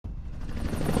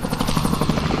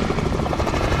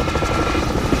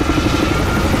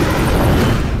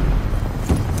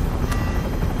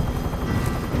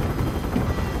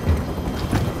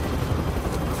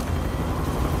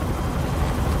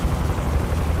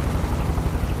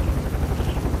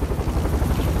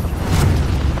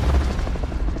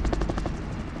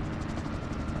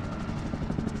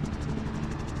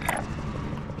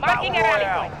Marking a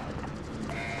rally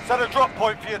point. Set a drop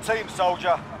point for your team,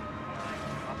 soldier.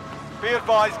 Be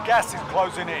advised, gas is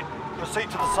closing in. Proceed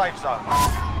to the safe zone.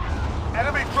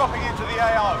 Enemy dropping into the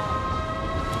AO.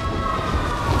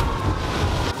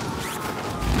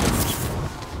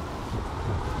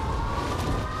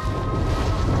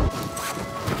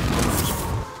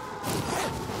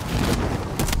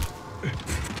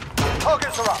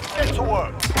 Targets are up. Get to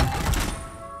work.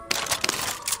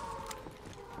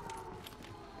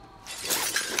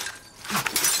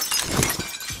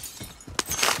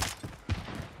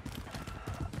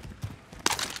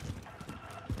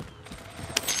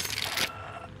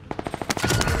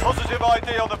 Positive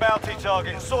ID on the bounty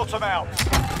target. Sort them out.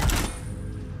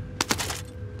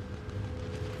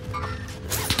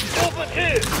 Over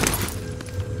here!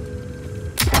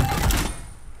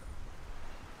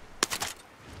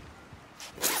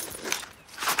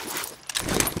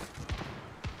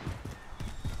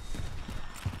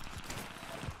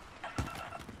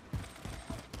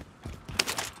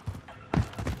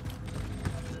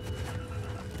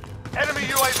 Enemy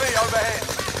UAV overhead.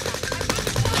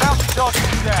 Bounty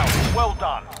target is down. Well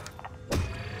done.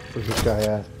 Where's this guy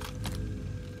at?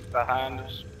 Behind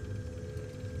us.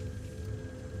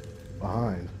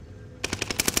 Behind.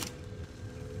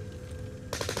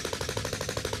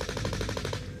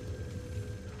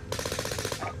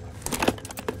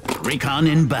 Recon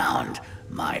inbound.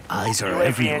 My eyes are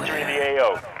everywhere. Entering the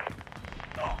AO.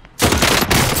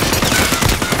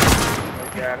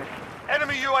 Got it.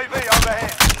 Enemy UAV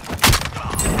overhead.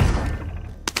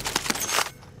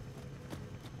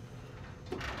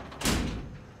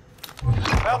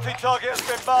 Bounty target has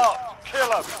been marked.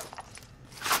 Kill him.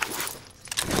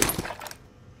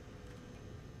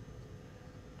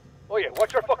 Oh yeah,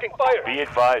 watch your fucking fire. Be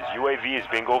advised, UAV is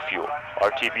bingo fuel.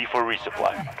 RTB for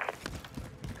resupply.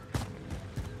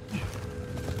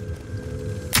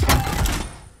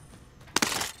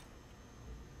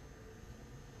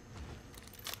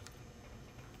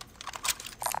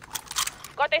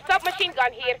 Got a submachine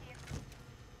gun here.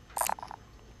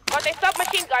 Got a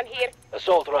submachine gun here.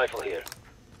 Assault rifle here.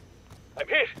 I'm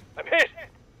hit! I'm hit!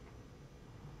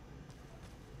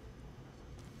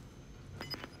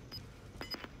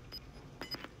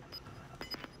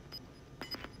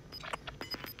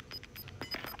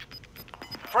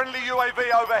 Friendly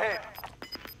UAV overhead.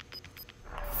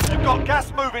 You've got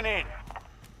gas moving in.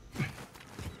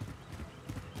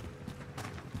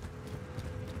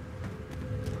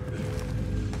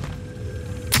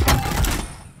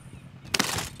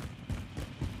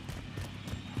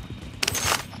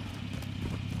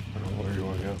 Where do you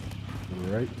want to go? To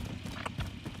the right?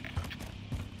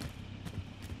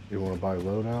 You want to buy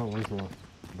loadout? Where's the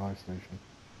buy station?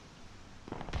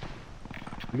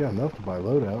 You got enough to buy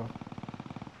loadout.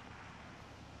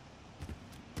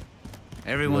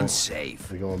 Everyone's safe.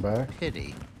 Are you going back?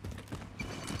 Pity.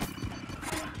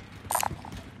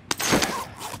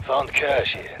 Found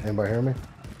cash here. Anybody hear me?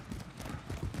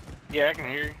 Yeah, I can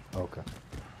hear you. Okay.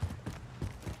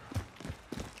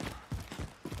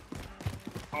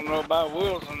 I don't know about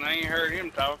Wilson. I ain't heard him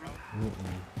talking.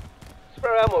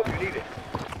 Spare ammo if you need it.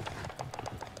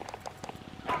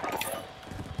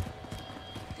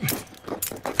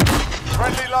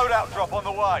 Friendly loadout drop on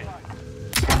the way.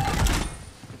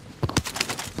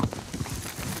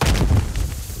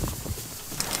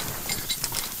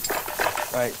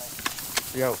 Right.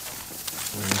 Yo.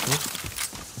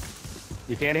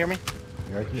 You can't hear me?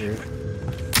 Yeah, I can hear you.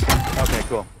 Okay,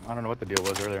 cool. I don't know what the deal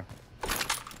was earlier.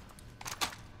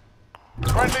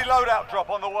 Friendly loadout drop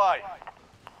on the way.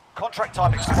 Contract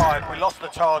time expired. We lost the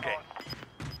target.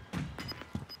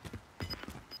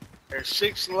 There's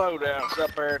 6 loadouts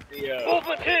up there at the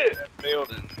Movement here! that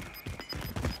building.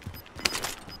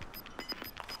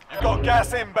 You've got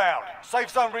gas inbound. Safe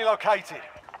zone relocated.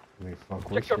 I mean,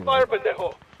 fuck, Check your fire,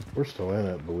 pendejo. we're still in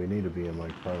it, but we need to be in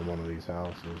like probably one of these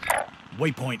houses.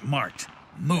 Waypoint marked.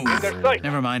 Move. Their sight.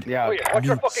 Never mind. Yeah. Oh yeah, watch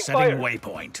your New fucking setting fire.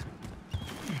 waypoint.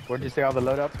 Where'd you say all the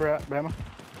loadouts were at, Bama?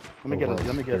 Let me get Oh, it.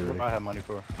 Let me get security. what I have money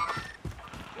for.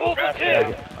 Movement I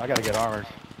here! gotta get armors.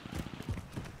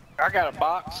 I got a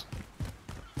box.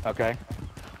 Okay.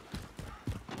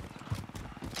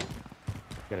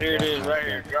 Here it is right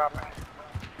here. Drop it.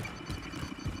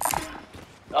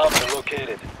 Alpha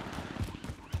located.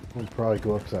 We'll probably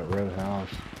go up to that red house.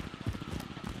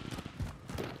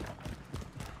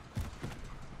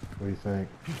 What do you think?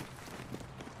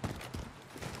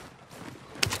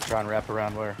 Try and wrap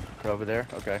around where? Over there?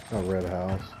 Okay. That red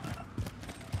house.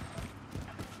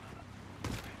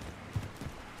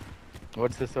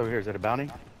 What's this over here? Is it a bounty?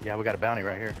 Yeah, we got a bounty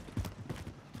right here.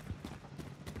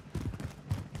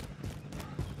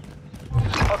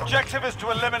 Objective is to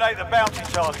eliminate the bounty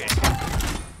target.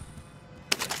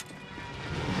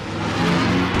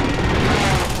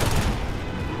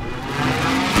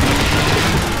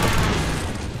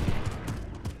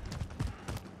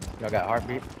 Y'all got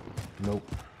heartbeat? Nope.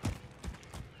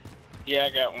 Yeah, I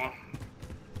got one.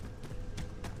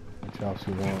 Which house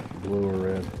you want? Blue or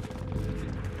red?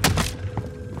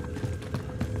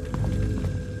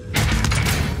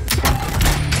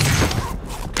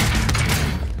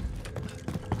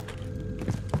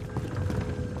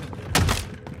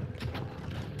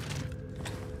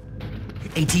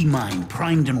 AT mine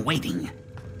primed and waiting.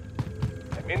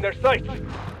 I'm in their sights.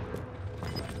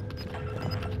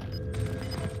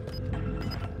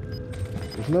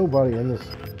 There's nobody in this.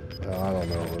 I don't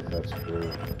know if that's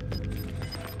true.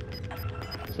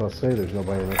 So I'll say there's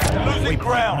nobody in this. Losing Waypoint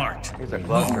ground. marked. There's a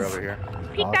cluster over here.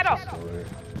 Keep that up. Still there.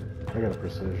 I got a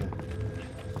precision.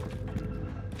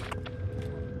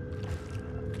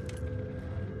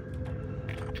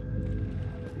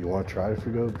 You want to try to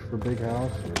go for big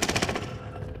house? Or?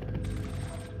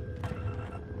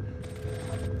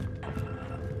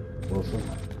 Wilson?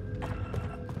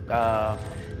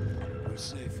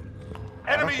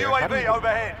 Enemy Okay, how do UAV you-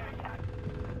 overhead.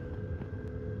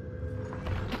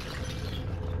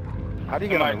 How do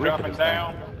you get on Somebody the roof of dropping this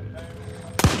down. thing?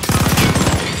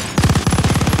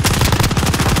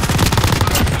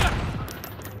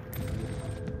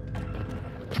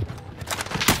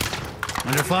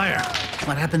 Under fire.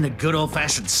 What happened to good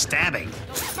old-fashioned stabbing?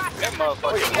 That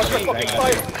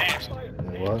motherfucker. Nasty.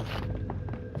 What?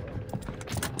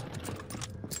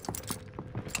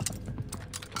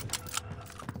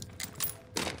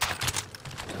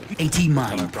 AT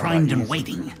mine primed and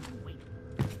waiting.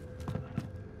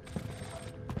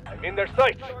 I'm in their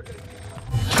sights.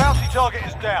 Bounty target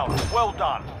is down. Well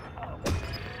done.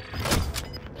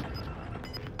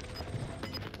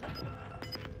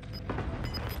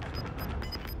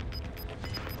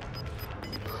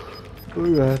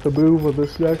 We're gonna have to move on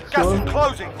this next Gas one. is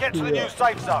closing. Get to the new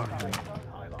safe zone.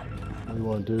 What do you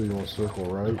want to do? You want to circle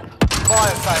right?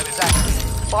 Fire sale is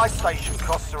active. Buy station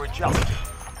costs are adjusted.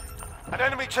 An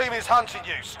enemy team is hunting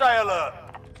you. Stay alert.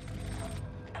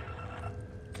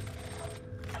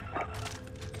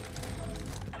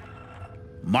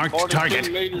 Marked 42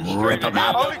 target. meters Rip straight them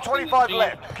out. Only 25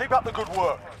 left. Keep up the good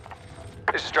work.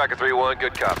 This is Striker 3-1,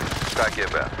 good copy. Back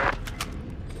inbound.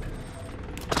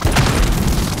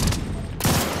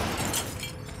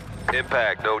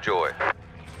 Impact, no joy.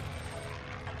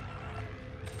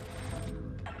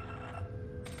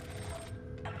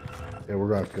 Yeah, we're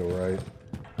gonna have to go right.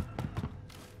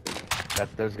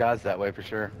 There's guys that way for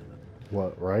sure.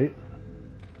 What, right?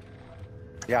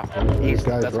 Yeah, These east.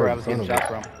 guys That's right where I in was getting front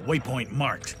shot of from. Waypoint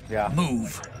marked. Yeah.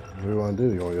 Move. What do you want to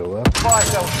do? You want to go left? Fire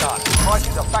sale done.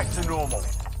 Prices are back to normal.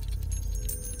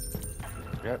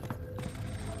 Yep.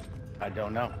 I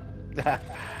don't know.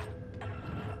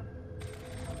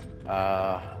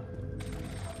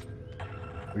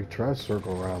 We try to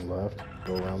circle around left,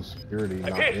 go around security,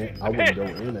 not hit. in. I I'm wouldn't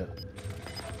hit. go in it.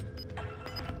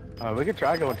 We could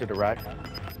try going to the right.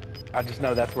 I just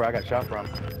know that's where I got shot from.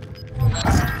 You've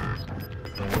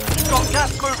got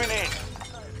gas moving in.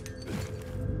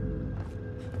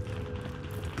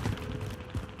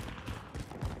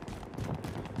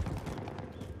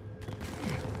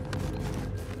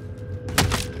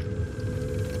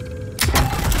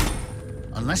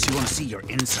 Unless you want to see your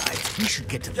inside, you should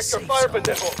get to the Check your safe fire, zone.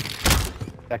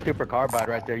 pendejo. That Cooper carbide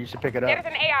right there, you should pick it There up.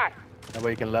 is an AR. That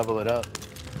way you can level it up.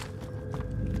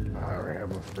 I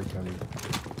have a freaking.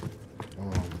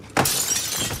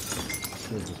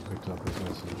 Should have just picked up his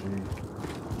SMG.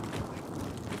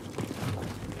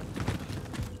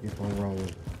 Keep on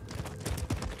rolling.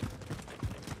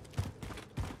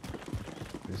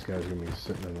 These guys are gonna be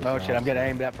sitting in the. Oh shit, I'm getting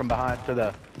aimed at from behind to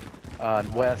the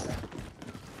west.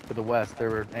 To the west, they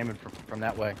were aiming from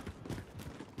that way.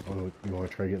 Oh, you want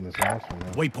to try getting this house or no?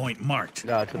 Waypoint marked.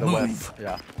 To the Move. west.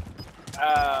 Yeah.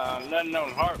 Nothing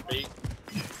on heartbeat.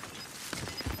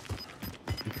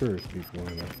 I'm sure there's people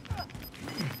in it.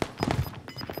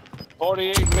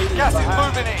 48 meters Gas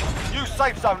behind. is moving in. New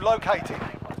safe zone located.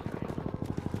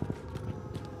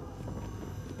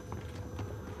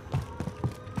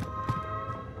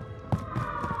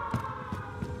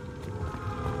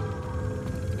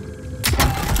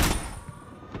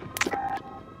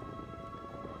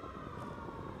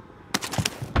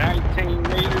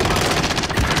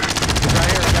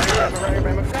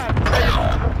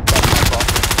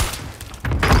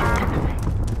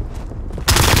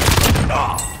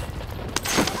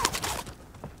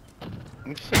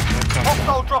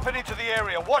 Hostile dropping into the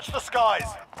area. Watch the skies.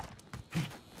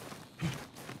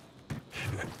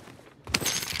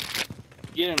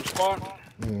 Get him, Spartan.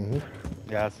 Mm-hmm.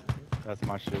 Yeah, that's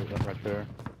my shit right there.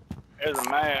 There's a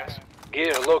mask.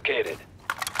 Gear located.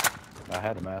 I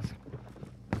had a mask.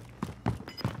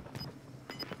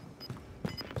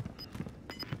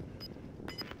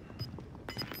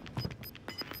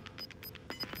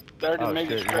 Thirty Oh, minutes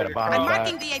shit, you got a straight. bomb. I'm Alright.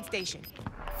 marking the aid station.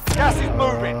 Gas is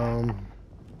moving.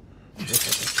 Let's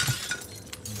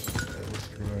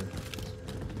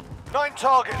try. 9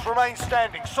 targets remain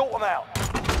standing. Sort them out.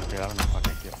 Yeah, I don't know if I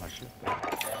can get my shit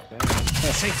back.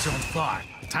 Safe zone thought.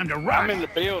 Time to I'm run. in the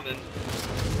building.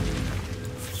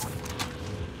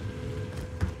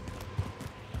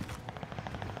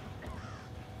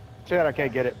 Shit, I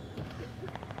can't get it.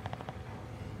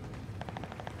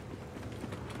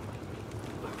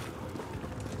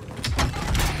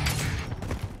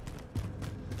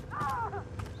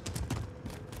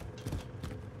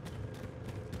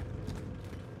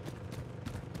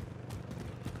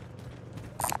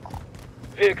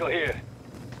 Vehicle here.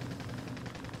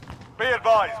 Be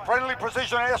advised, friendly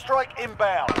precision airstrike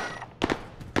inbound.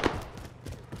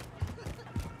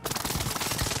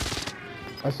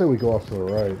 I say we go off to the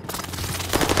right.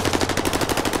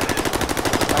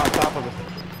 On top of us.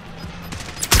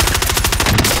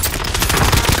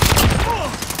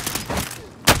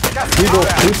 Gas is People,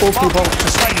 inbound. people.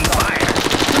 Fighting fire.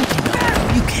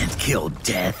 No, you can't kill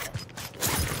death.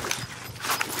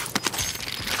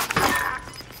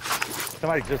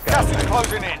 Somebody just got Gas is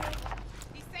closing in. The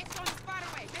safe zone is far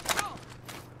away. Let's go.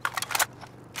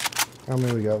 How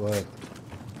many we got left?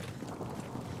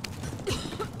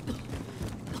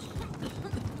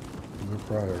 We're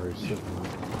probably already sitting.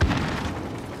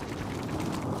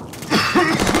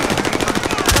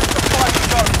 Fighting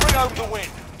zone. Bring home the win.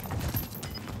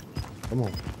 Come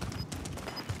on.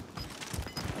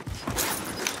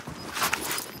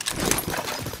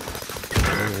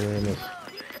 We're in this.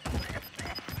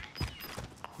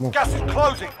 Gas is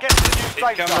closing. Get to the new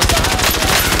safe Coming zone.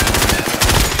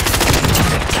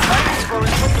 Thanks for the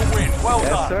win. Well Yes,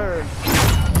 done. sir.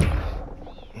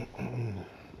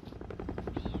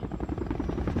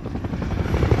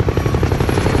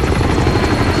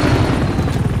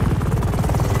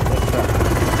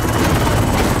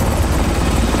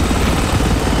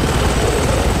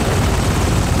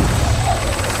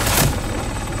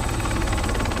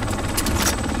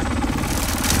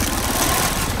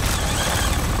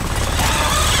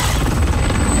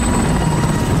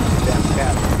 Damn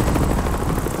cat.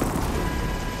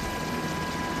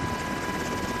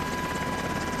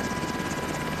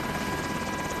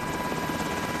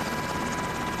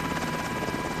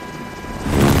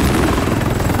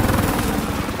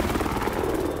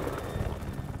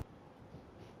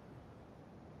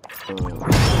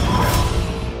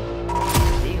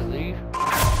 Did you leave?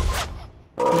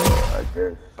 I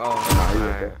guess. Oh,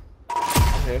 man.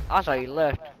 Okay. I thought you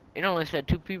left. It only said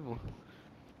 2 people.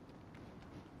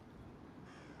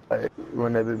 Hey,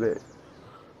 run that bit back.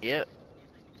 Yep.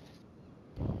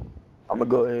 I'm gonna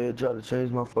go ahead and try to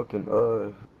change my fucking,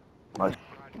 my. You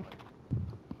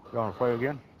wanna play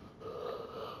again?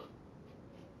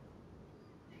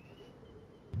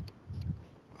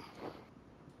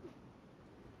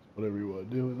 Whatever you want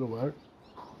to do, it don't matter.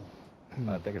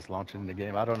 I think it's launching the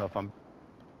game. I don't know if I'm.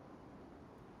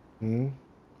 Hmm.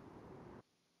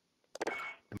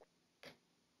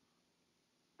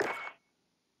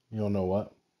 You don't know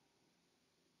what?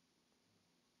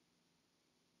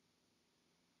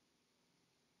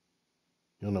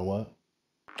 You don't know what?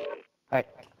 Hey.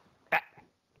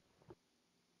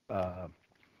 I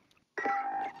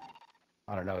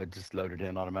don't know. It just loaded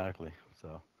in automatically.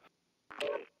 So.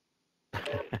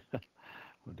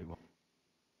 We'll do one.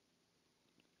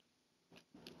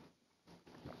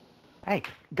 Hey,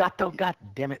 Gato, god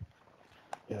damn it.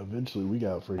 Yeah, eventually we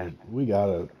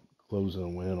gotta close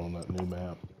and win on that new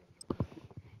map.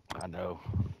 I know.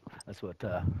 That's what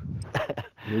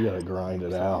We gotta grind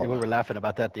it out. we were laughing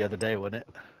about that the other day, wasn't it?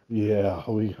 Yeah,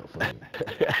 we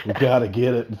gotta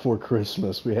get it before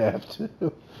Christmas. We have to.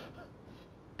 You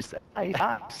said 8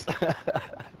 times.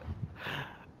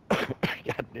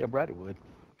 Goddamn right it would.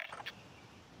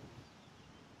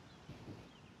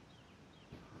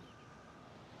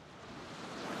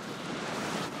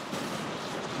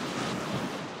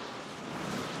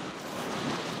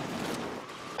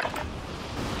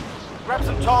 Grab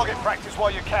some target practice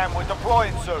while you can. We're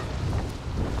deploying soon.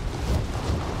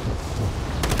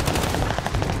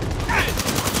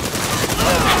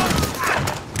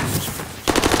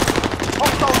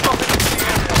 Hostiles dropping into the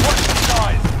area. Watch the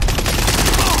skies.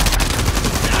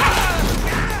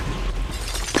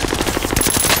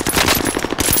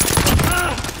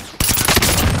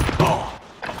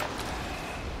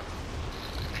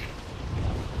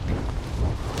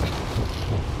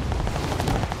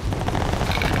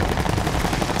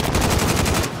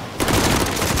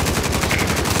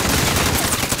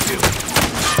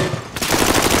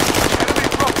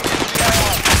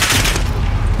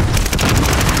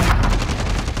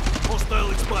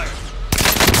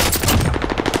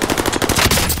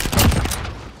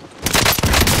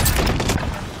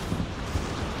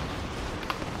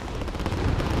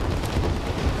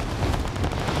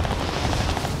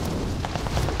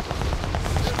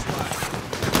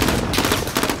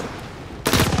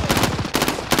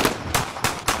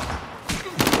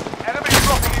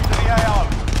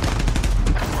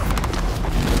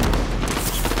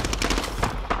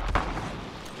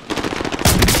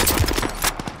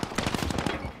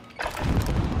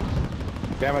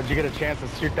 you get a chance to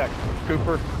shoot that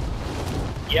Cooper?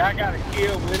 Yeah, I got a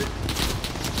kill with it.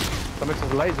 Somebody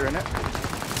says laser in it.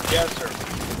 Yes, sir.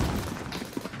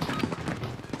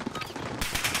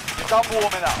 You're done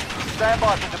warming up. Stand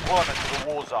by for deployment to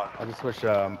the war zone. I just wish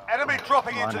Enemy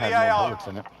dropping mine into the had more AO. bullets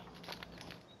in it.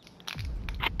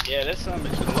 Yeah, that's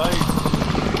something that's laser.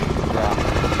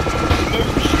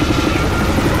 Yeah.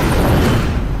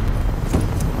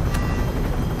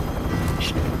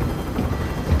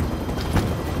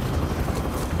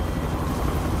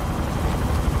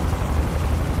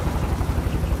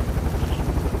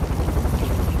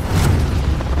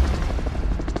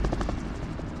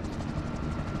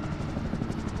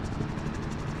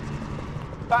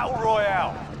 Battle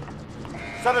Royale.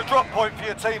 Set a drop point for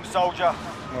your team, soldier.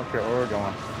 Okay, where we're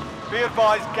going? Be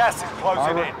advised, gas is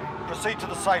closing Armor. in. Proceed to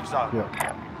the safe zone. Yep.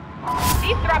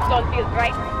 This drop zone feels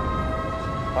right.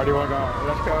 Or do you want to go?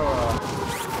 Let's go. Or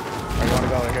do you want to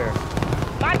go over here?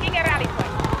 Marking a rally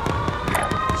point.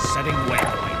 Setting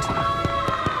waypoint.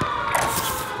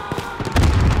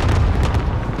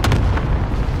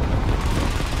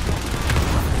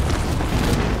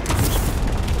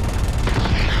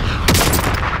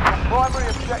 Primary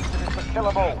objective is to kill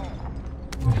them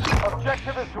all.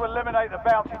 Objective is to eliminate the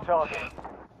bounty target.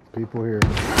 People here.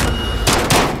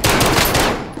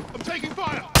 I'm taking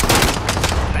fire!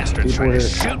 Bastard People trying to here.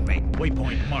 shoot me.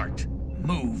 Waypoint marked.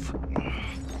 Move.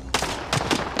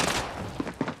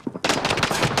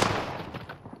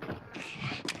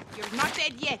 You're not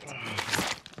dead yet.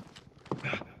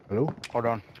 Hello? Hold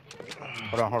on.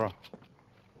 Hold on.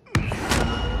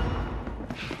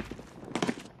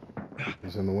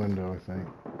 He's in the window, I think.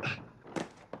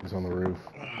 He's on the roof.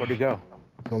 Where'd he go?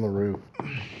 He's on the roof.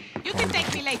 You can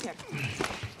take me later.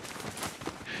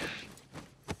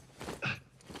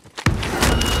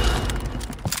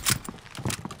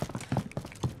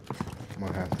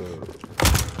 Might have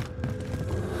to.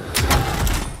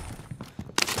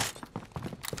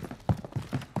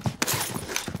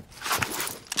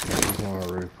 He's on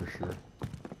our roof for sure.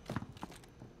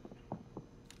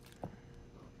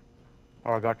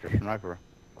 Oh, I got your sniper.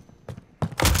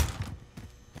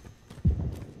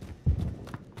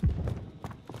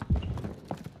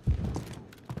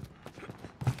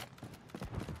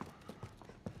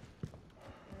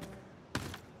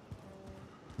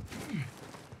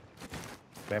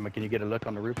 Bama, can you get a look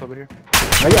on the roof over here?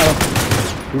 I got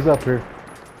him. He's up here.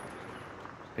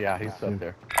 Yeah, he's up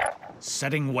there.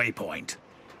 Setting waypoint.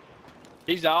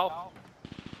 He's off.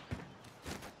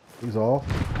 He's off.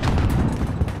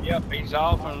 Yep, he's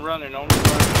off and running on the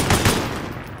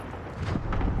run.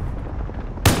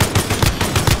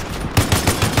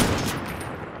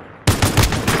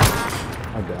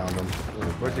 I downed him.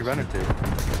 Where's he running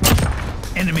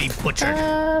to? Enemy butchered.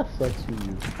 Ah, sucks for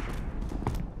you.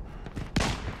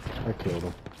 I killed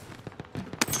him.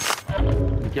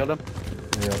 You killed him?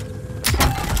 Yep.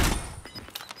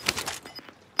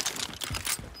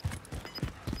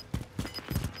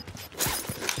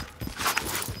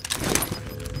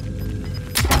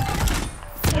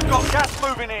 You've got gas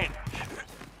moving in.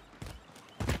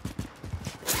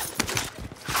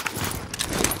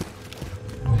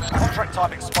 Contract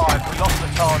time expired. We lost the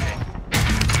target.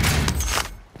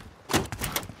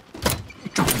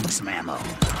 Dropping some ammo.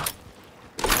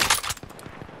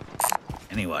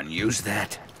 Anyone use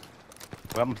that?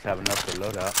 Well, I must have enough to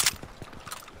load out.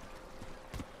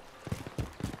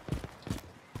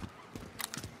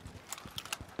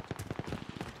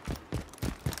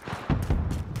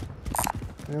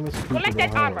 Man, this people Collect don't that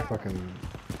have armor. a fucking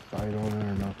fight on it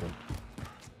or nothing.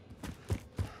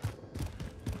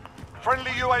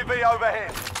 Friendly UAV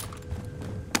overhead.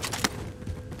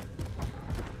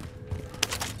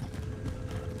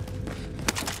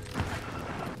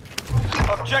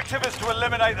 Objective is to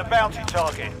eliminate the bounty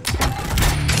target.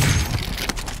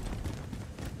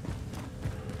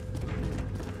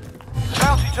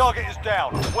 Bounty target is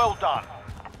down. Well done.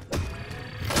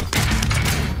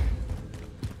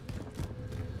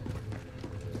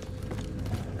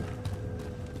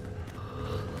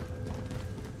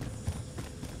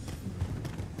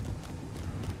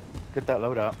 Get that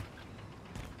load out.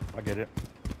 I get it.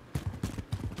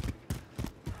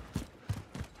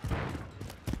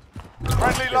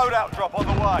 Friendly loadout drop on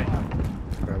the way.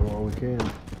 Grab all we can.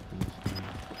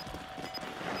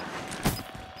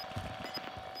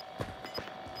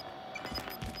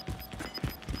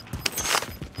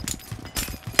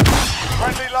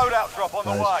 Friendly loadout drop on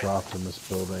the Guys way. dropped in this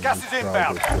building. Gas He is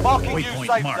inbound. probably should. Marking you Waypoint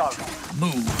safe marked. zone.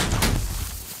 Move.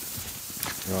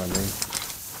 You know what I mean?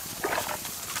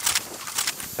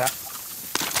 That.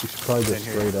 You should probably go In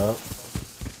here. straight up.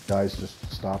 Guys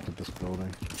just stopped at this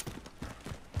building.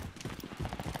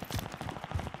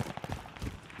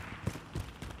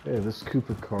 Hey, this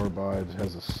Cooper carbide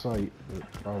has a sight with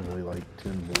probably like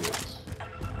 10 bullets.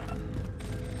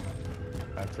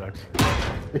 That sucks.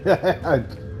 Yeah, I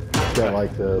got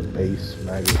like the base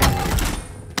magazine.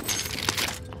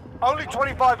 Only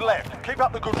 25 left. Keep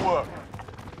up the good work.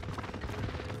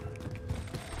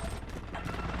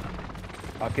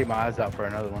 I'll keep my eyes out for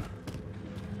another one.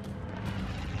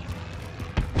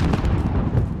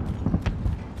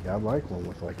 Yeah, I'd like one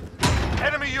with like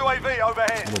Enemy UAV a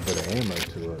overhead. little bit of ammo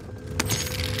to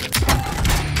it.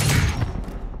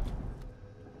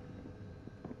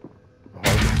 A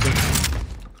harvester?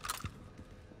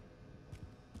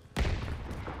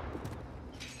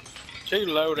 Two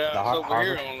loadouts The over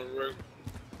here harvest. on the roof.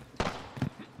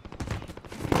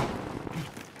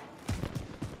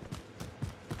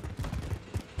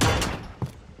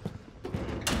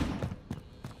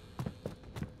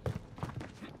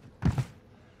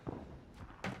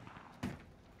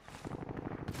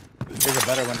 There's a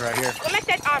better one right here. Collect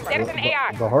that armor. There's an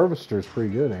AR. The harvester's pretty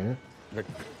good, ain't it?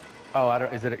 Oh, I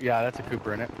don't. Is it? Yeah, that's a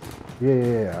Cooper in it.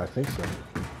 Yeah, I think so.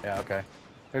 Yeah, okay.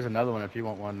 There's another one if you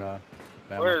want one.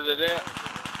 Where is it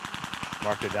at?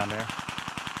 Marked it down there.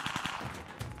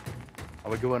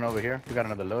 Are we going over here? We got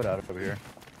another loadout over here.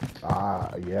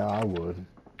 Yeah, I would.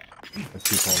 Let's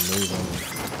keep on moving.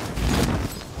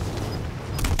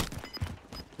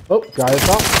 Oh, guy at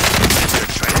top.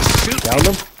 Downed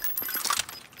him.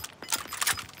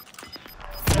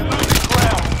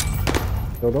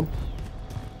 Killed him.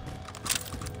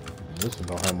 This one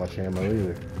don't have much ammo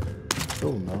either.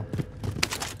 Killed him though.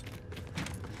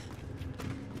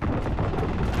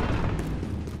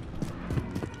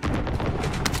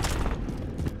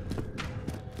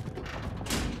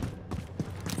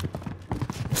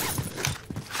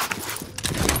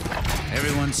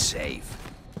 Everyone's safe.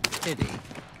 Pity.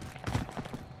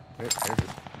 There's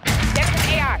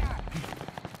an AR.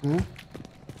 I'm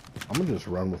gonna just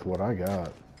run with what I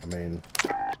got. I mean,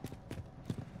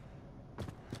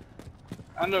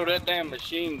 I know that damn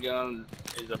machine gun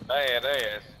is a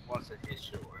badass once it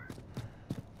hits your ass.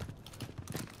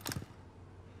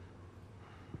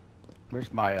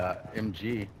 Where's my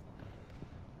MG?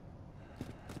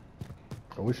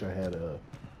 I wish I had a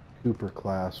Cooper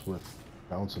class with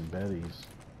bouncing Bettys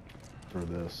for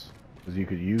this, because you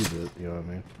could use it. You know what I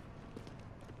mean?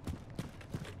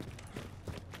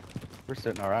 We're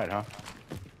sitting all right, huh?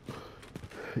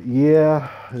 Yeah,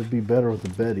 it'd be better with the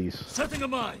Bettys. Setting a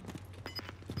mine.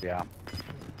 Yeah.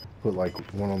 Put like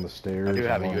one on the stairs. I do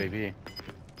have a one- UAV.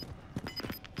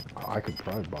 I could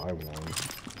probably buy one.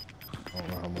 I don't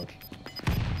know how much.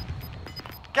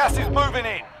 Gas is moving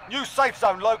in. New safe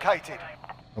zone located.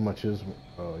 How much is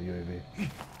UAV?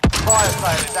 Fire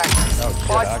sale is active. Oh shit,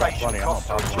 Buy I got station plenty. I'm gonna costs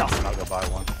are pop one adjusted. and I'll go buy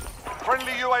one.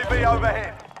 Friendly UAV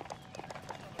overhead.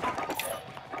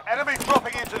 Enemy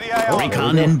dropping into the AO. Recon there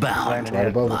we go. inbound. Landing Right in.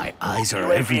 above My us. eyes are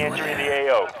UAV entering everywhere.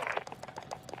 the AO.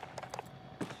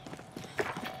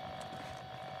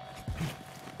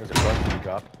 There's a cluster you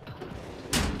dropped.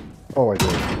 Oh, I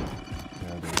did.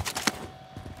 Yeah, I did.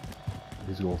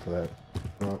 He's going for that.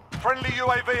 Friendly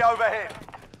UAV overhead.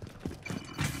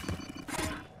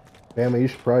 Bama, you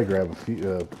should probably grab a few,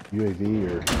 UAV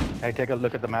or... Hey, take a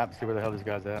look at the map. See where the hell this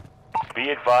guy's at. Be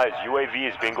advised, UAV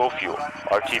is bingo fuel.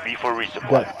 RTB for resupply.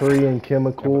 Got 3 in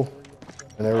chemical,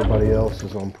 and everybody else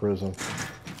is on prison.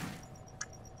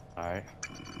 All right.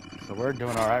 So we're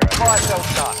doing all right right Fire here.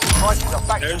 sale done. Prices are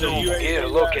back to There's a normal.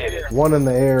 UAV located. One in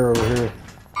the air over here.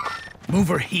 Move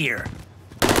her here.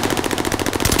 Enemy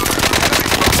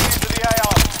dropping into the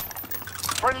AO.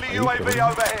 Friendly Are you UAV kidding?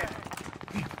 overhead.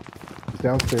 He's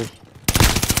downstairs.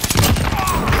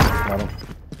 Got him.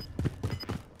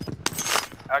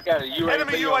 I got a UAV,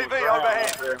 Enemy on the UAV ground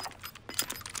overhead. up there.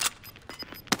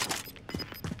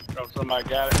 Oh, somebody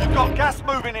got it. You've got gas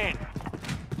moving in.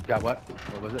 Got what?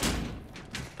 What was it?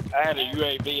 I had a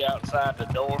UAV outside the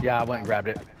door. Yeah, I went and grabbed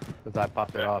it because I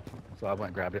popped it off. So I went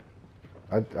and grabbed it.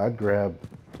 I'd grab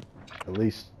at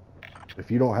least... If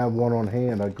you don't have one on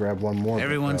hand, I'd grab one more.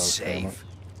 Everyone's Bama. safe.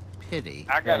 Pity.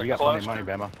 I Yeah, got you a got plenty cluster. of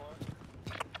money, Bama.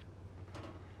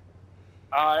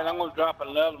 Alright, I'm gonna drop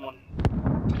another one.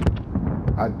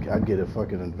 I'd get it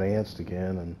fucking advanced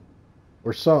again and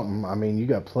or something. I mean, you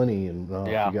got plenty and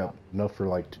Yeah. you got enough for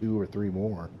like 2 or 3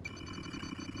 more.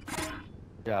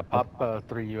 Yeah, pop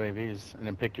 3 UAVs and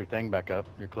then pick your thing back up,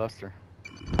 your cluster.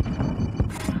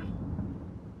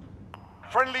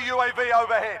 Friendly UAV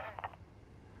overhead.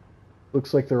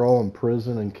 Looks like they're all in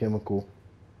prison and chemical.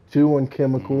 2 on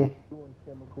chemical,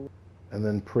 and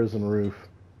then prison roof.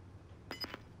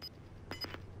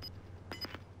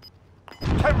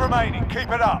 10 remaining. Keep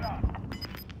it up.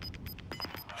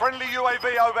 Friendly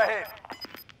UAV overhead.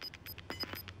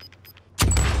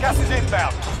 Gas is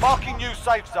inbound. Marking new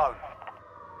safe zone.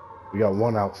 We got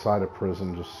one outside of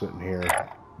prison just sitting here.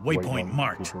 Waypoint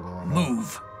marked.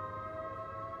 Move.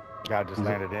 Guy just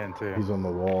landed in too. He's on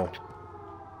the wall.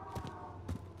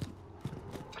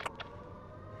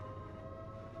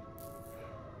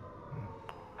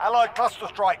 Allied cluster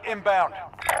strike inbound.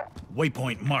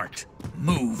 Waypoint marked.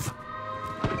 Move.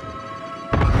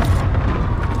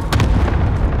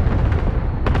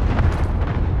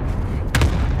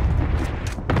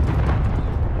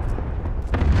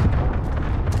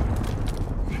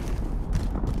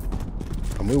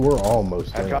 I mean, we're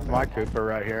almost there. I dropped my Cooper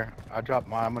right here. I dropped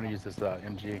mine. I'm gonna use this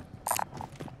MG.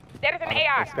 There is an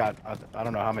AR. It's got, I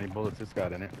don't know how many bullets it's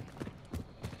got in it.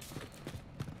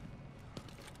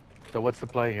 So what's the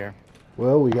play here?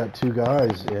 Well, we got 2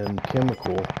 guys in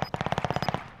chemical,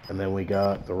 and then we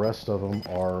got the rest of them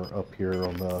are up here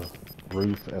on the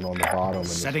roof and on the bottom. In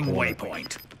Setting this corner.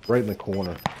 waypoint. Right in the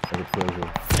corner of the prison.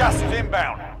 Gas is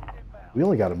inbound. We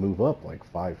only got to move up like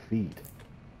 5 feet.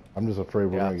 I'm just afraid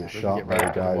we're gonna get shot by the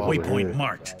guys over here. Waypoint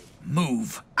marked.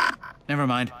 Move. Never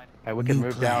mind. Hey, we can New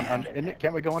move plan. down.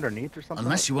 Can't we go underneath or something?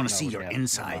 Unless you want to No, see we your can't.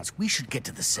 insides, we should get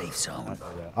to the safe zone.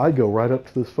 I'd go right up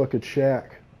to this fucking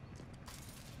shack.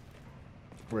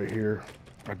 Right here.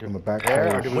 Or do, On the back there,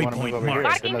 or side. do we want to move Waypoint over here?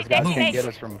 marked. Then those guys Move. can get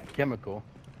us from chemical.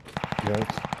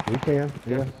 Yes, we can.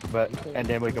 Yeah. But and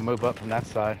then we can move up from that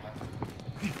side.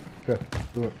 Okay,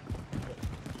 do it.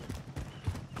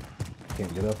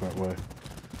 Can't get up that way.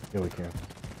 Yeah, we can.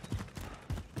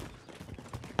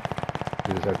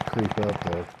 We just have to creep up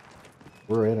though.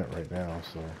 We're in it right now,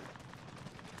 so.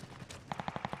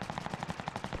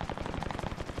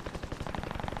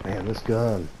 Man, this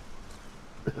gun.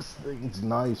 This thing's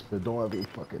nice, but don't have any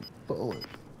fucking bullet.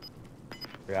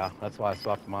 Yeah, that's why I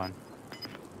swapped mine.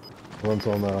 One's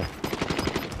on the.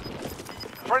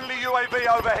 Friendly UAV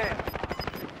overhead.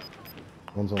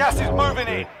 One's on Gas the is tower moving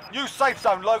up in. New safe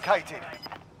zone located.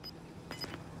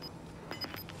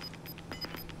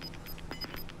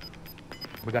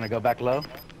 We're gonna go back low.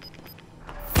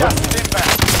 Gas is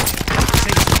inbound.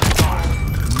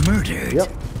 Murdered. Yep.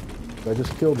 I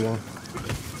just killed one.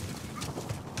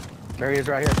 There he is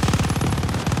right here.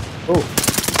 Oh,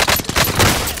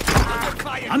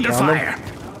 Under Found fire.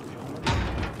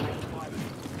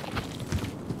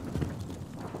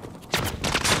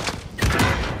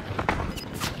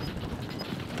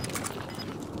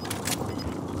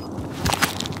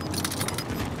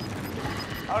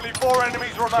 Only 4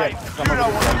 enemies remain. Shit, You know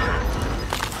what to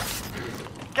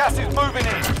do. Gas is moving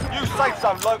in. New safe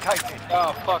zone located.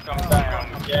 Oh, fuck, I'm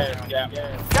down. Yeah.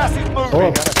 Gas is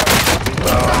moving.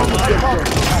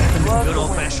 Good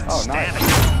old fashioned Oh, nice. stabbing.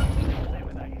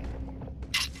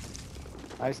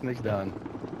 Nicely done.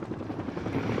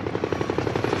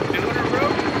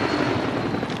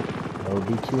 that would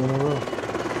be 2 in a row.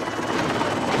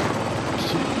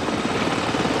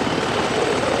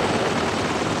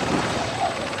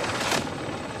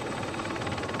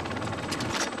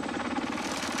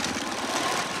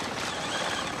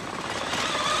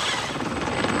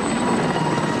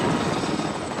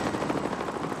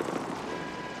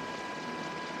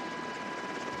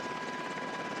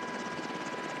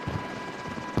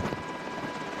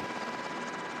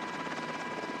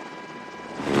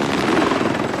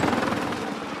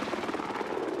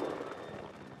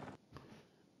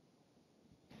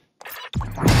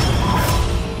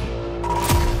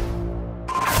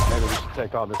 Maybe we should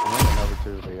take all this women over to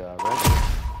the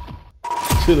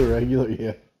regular. To the regular,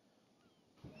 yeah.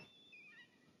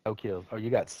 No kills. Oh, you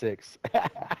got 6.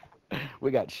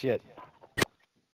 We got shit.